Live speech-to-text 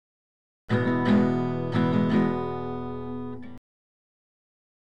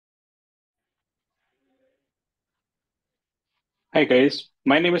Hi guys,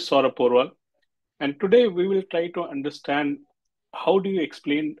 my name is Saurabh Porwal, and today we will try to understand how do you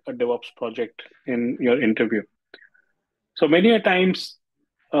explain a DevOps project in your interview. So many a times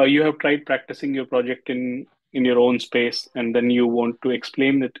you have tried practicing your project in your own space, and then you want to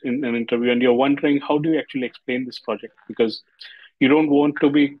explain it in an interview, and you're wondering how do you actually explain this project because you don't want to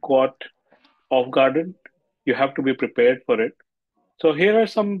be caught off guard. You have to be prepared for it. So here are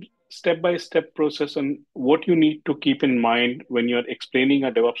some step-by-step process on what you need to keep in mind when you're explaining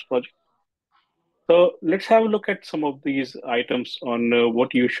a DevOps project. So let's have a look at some of these items on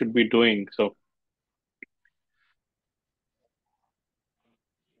what you should be doing. So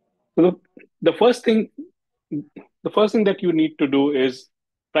the first thing, the first thing that you need to do is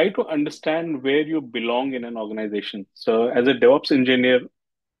try to understand where you belong in an organization. So as a DevOps engineer,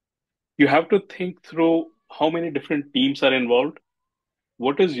 you have to think through how many different teams are involved.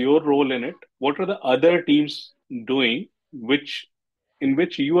 What is your role in it? What are the other teams doing, which in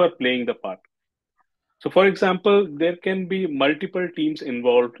which you are playing the part? So, for example, there can be multiple teams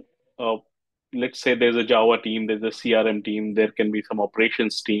involved. Uh, let's say there's a Java team, there's a CRM team, there can be some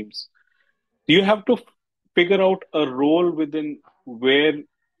operations teams. You have to figure out a role within where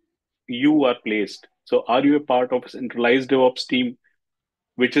you are placed. So, are you a part of a centralized DevOps team,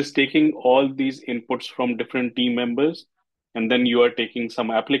 which is taking all these inputs from different team members, and then you are taking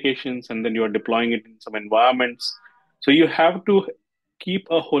some applications and then you are deploying it in some environments. So you have to keep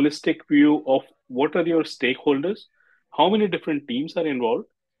a holistic view of what are your stakeholders, how many different teams are involved,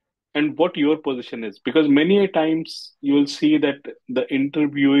 and what your position is. Because many a times you will see that the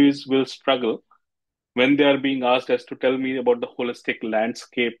interviewees will struggle when they are being asked as to tell me about the holistic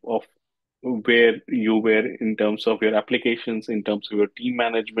landscape of where you were in terms of your applications, in terms of your team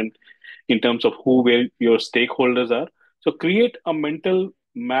management, in terms of who where your stakeholders are. So create a mental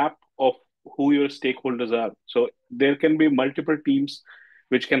map of who your stakeholders are. So there can be multiple teams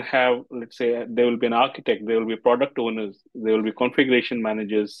which can have, let's say, there will be an architect, there will be product owners, there will be configuration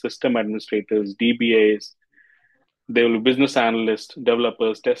managers, system administrators, DBAs, there will be business analysts,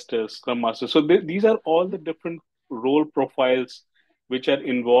 developers, testers, scrum masters. So these are all the different role profiles which are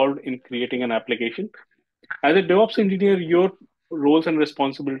involved in creating an application. As a DevOps engineer, your roles and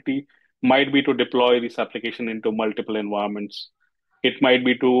responsibility might be to deploy this application into multiple environments. It might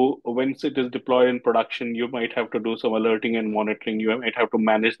be to, once it is deployed in production, you might have to do some alerting and monitoring. You might have to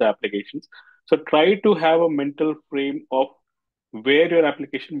manage the applications. So try to have a mental frame of where your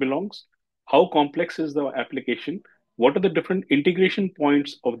application belongs, how complex is the application, what are the different integration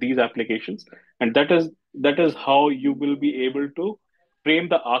points of these applications, and that is how you will be able to frame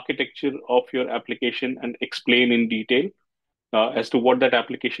the architecture of your application and explain in detail as to what that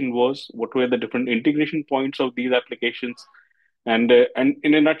application was, what were the different integration points of these applications, and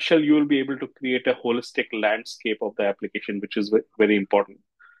in a nutshell, you will be able to create a holistic landscape of the application, which is very important.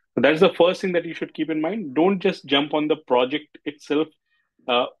 So that's the first thing that you should keep in mind. Don't just jump on the project itself.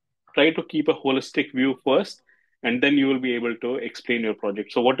 Uh, Try to keep a holistic view first, and then you will be able to explain your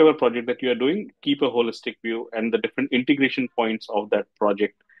project. So whatever project that you are doing, keep a holistic view and the different integration points of that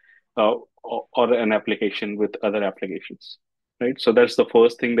project or an application with other applications. Right. So that's the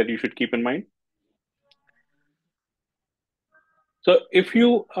first thing that you should keep in mind. So if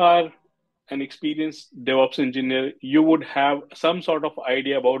you are an experienced DevOps engineer, you would have some sort of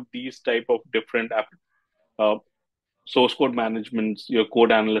idea about these type of different uh, source code management, your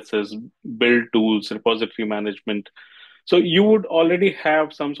code analysis, build tools, repository management. So you would already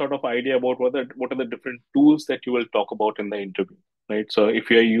have some sort of idea about what are the different tools that you will talk about in the interview, right? So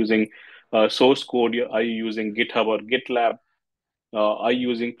if you are using source code, are you using GitHub or GitLab? Are you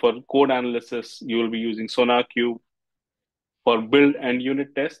using for code analysis? You will be using SonarQube for build and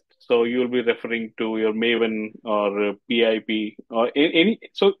unit test. So you will be referring to your Maven or PIP or any.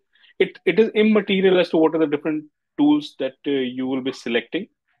 So it is immaterial as to what are the different tools that you will be selecting,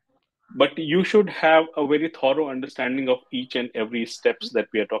 but you should have a very thorough understanding of each and every steps that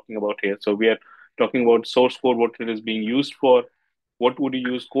we are talking about here. So we are talking about source code, what it is being used for, what would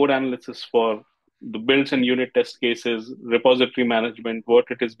you use code analysis for, the builds and unit test cases, repository management, what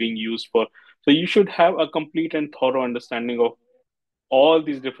it is being used for. So you should have a complete and thorough understanding of all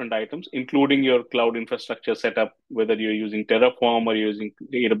these different items, including your cloud infrastructure setup, whether you're using Terraform or you're using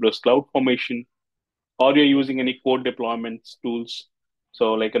AWS Cloud Formation, or you're using any code deployments tools.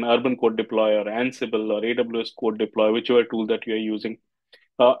 So like an Urban Code Deploy or Ansible or AWS Code Deploy, whichever tool that you're using.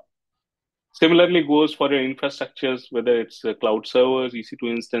 Uh, Similarly goes for your infrastructures, whether it's cloud servers,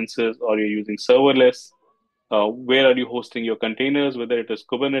 EC2 instances, or you're using serverless. Where are you hosting your containers, whether it is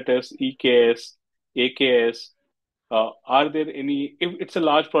Kubernetes, EKS, AKS, are there any, if it's a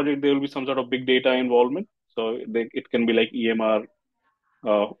large project, there will be some sort of big data involvement. It can be like EMR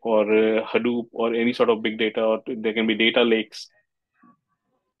or Hadoop or any sort of big data, or there can be data lakes.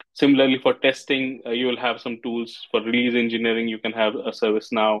 Similarly, for testing, you will have some tools. For release engineering, you can have a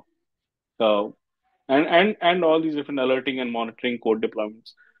service now, uh, and all these different alerting and monitoring code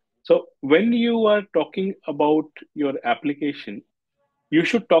deployments. So when you are talking about your application, you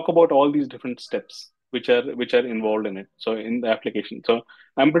should talk about all these different steps which are involved in it, so in the application. So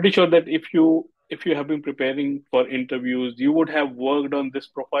I'm pretty sure that if you have been preparing for interviews, you would have worked on this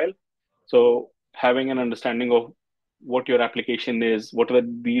profile. So having an understanding of what your application is, what are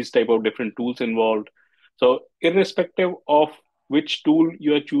these type of different tools involved. So irrespective of which tool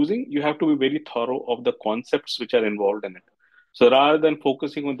you are choosing, you have to be very thorough of the concepts which are involved in it. So rather than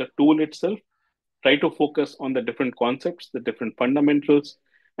focusing on the tool itself, try to focus on the different concepts, the different fundamentals,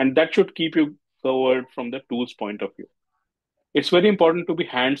 and that should keep you covered from the tools point of view. It's very important to be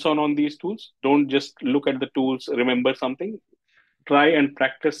hands on these tools. Don't just look at the tools, remember something. Try and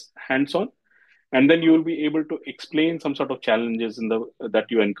practice hands on, and then you will be able to explain some sort of challenges in the that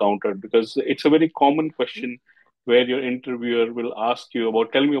you encountered, because it's a very common question where your interviewer will ask you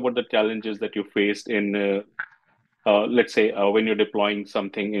about, tell me about the challenges that you faced in let's say when you're deploying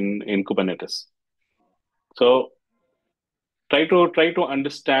something in Kubernetes. So try to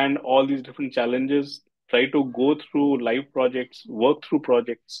understand all these different challenges. Try to go through live projects, work through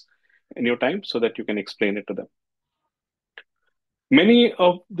projects in your time so that you can explain it to them. Many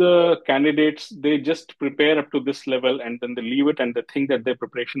of the candidates, they just prepare up to this level and then they leave it and they think that their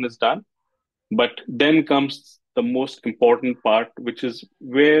preparation is done. But then comes the most important part, which is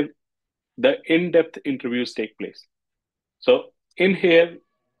where the in-depth interviews take place. So in here,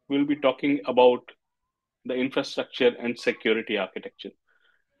 we'll be talking about the infrastructure and security architecture.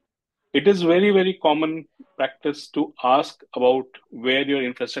 It is very, very common practice to ask about where your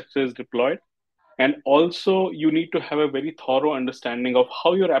infrastructure is deployed. And also, you need to have a very thorough understanding of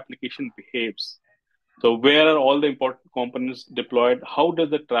how your application behaves. So, where are all the important components deployed? How does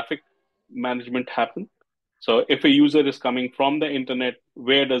the traffic management happen? So, if a user is coming from the internet,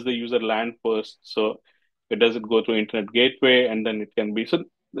 where does the user land first? So, it does it go through internet gateway, and then it can be so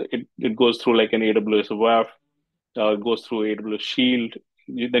it goes through like an AWS WAF, goes through AWS Shield.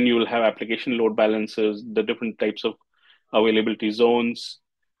 Then you will have application load balancers, the different types of availability zones,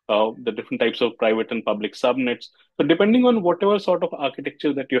 the different types of private and public subnets. So depending on whatever sort of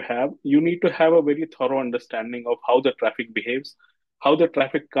architecture that you have, you need to have a very thorough understanding of how the traffic behaves, how the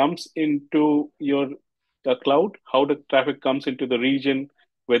traffic comes into your cloud, how the traffic comes into the region,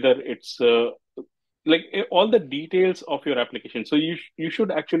 whether it's all the details of your application. So you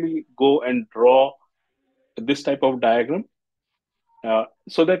should actually go and draw this type of diagram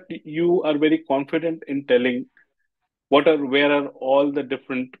so that you are very confident in telling where are all the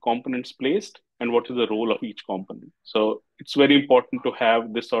different components placed and what is the role of each component. So it's very important to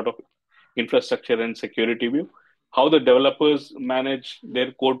have this sort of infrastructure and security view, how the developers manage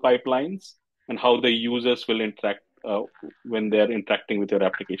their code pipelines, and how the users will interact when they are interacting with your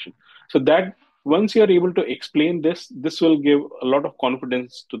application. So that once you are able to explain this will give a lot of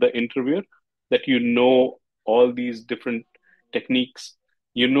confidence to the interviewer that you know all these different techniques,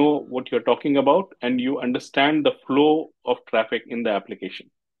 you know what you're talking about, and you understand the flow of traffic in the application.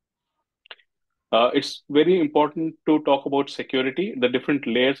 It's very important to talk about security, the different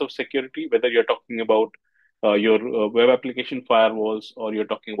layers of security, whether you're talking about your web application firewalls, or you're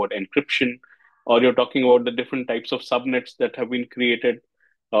talking about encryption, or you're talking about the different types of subnets that have been created.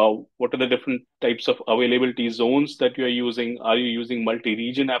 What are the different types of availability zones that you're using? Are you using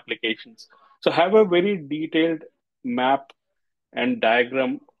multi-region applications? So have a very detailed map and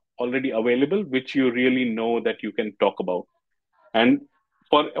diagram already available, which you really know that you can talk about. And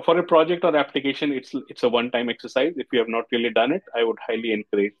for a project or application, it's a one-time exercise. If you have not really done it, I would highly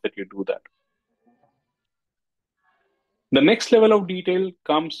encourage that you do that. The next level of detail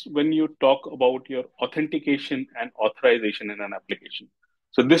comes when you talk about your authentication and authorization in an application.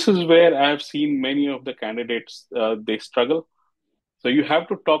 So this is where I have seen many of the candidates they struggle. So you have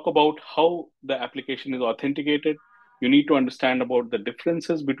to talk about how the application is authenticated. You need to understand about the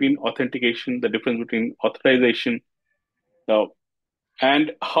differences between authentication, the difference between authorization, uh,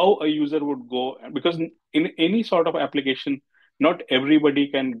 and how a user would go. Because in any sort of application, not everybody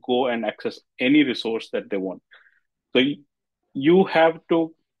can go and access any resource that they want. So you have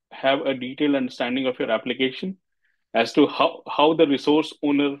to have a detailed understanding of your application as to how the resource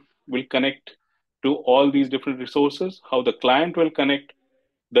owner will connect to all these different resources, how the client will connect,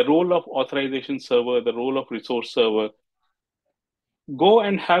 the role of authorization server, the role of resource server. Go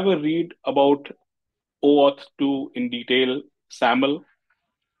and have a read about OAuth 2 in detail, SAML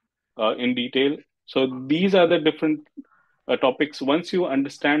in detail, So these are the different topics. Once you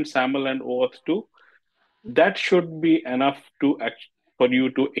understand SAML and OAuth 2, that should be enough for you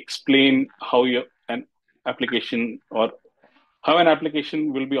to explain how an application or how an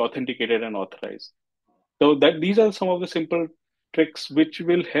application will be authenticated and authorized. So that these are some of the simple tricks which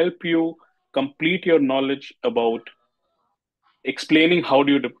will help you complete your knowledge about explaining how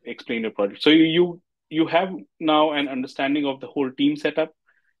do you explain your project. So you have now an understanding of the whole team setup.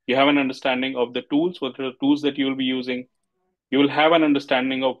 You have an understanding of the tools, what are the tools that you will be using. You will have an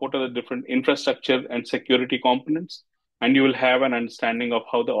understanding of what are the different infrastructure and security components, and you will have an understanding of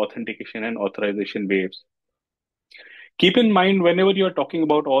how the authentication and authorization behaves. Keep in mind whenever you are talking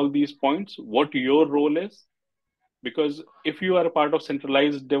about all these points, what your role is, because if you are a part of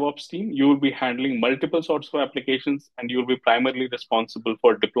centralized DevOps team, you will be handling multiple sorts of applications, and you will be primarily responsible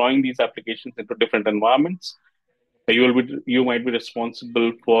for deploying these applications into different environments. You might be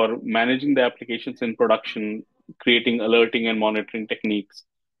responsible for managing the applications in production, creating alerting and monitoring techniques.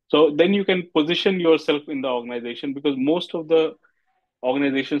 So then you can position yourself in the organization, because most of the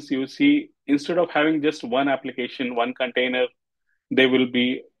organizations you see, instead of having just one application, one container, there will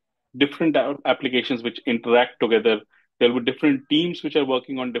be different applications which interact together. There will be different teams which are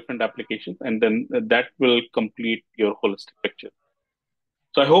working on different applications, and then that will complete your holistic picture.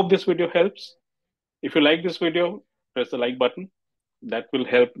 So I hope this video helps. If you like this video, press the like button. That will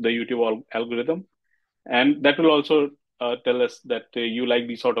help the YouTube algorithm, and that will also tell us that you like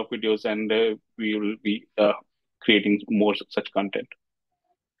these sort of videos, and we will be creating more such content.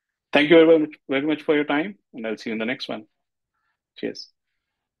 Thank you very much for your time, and I'll see you in the next one. Cheers.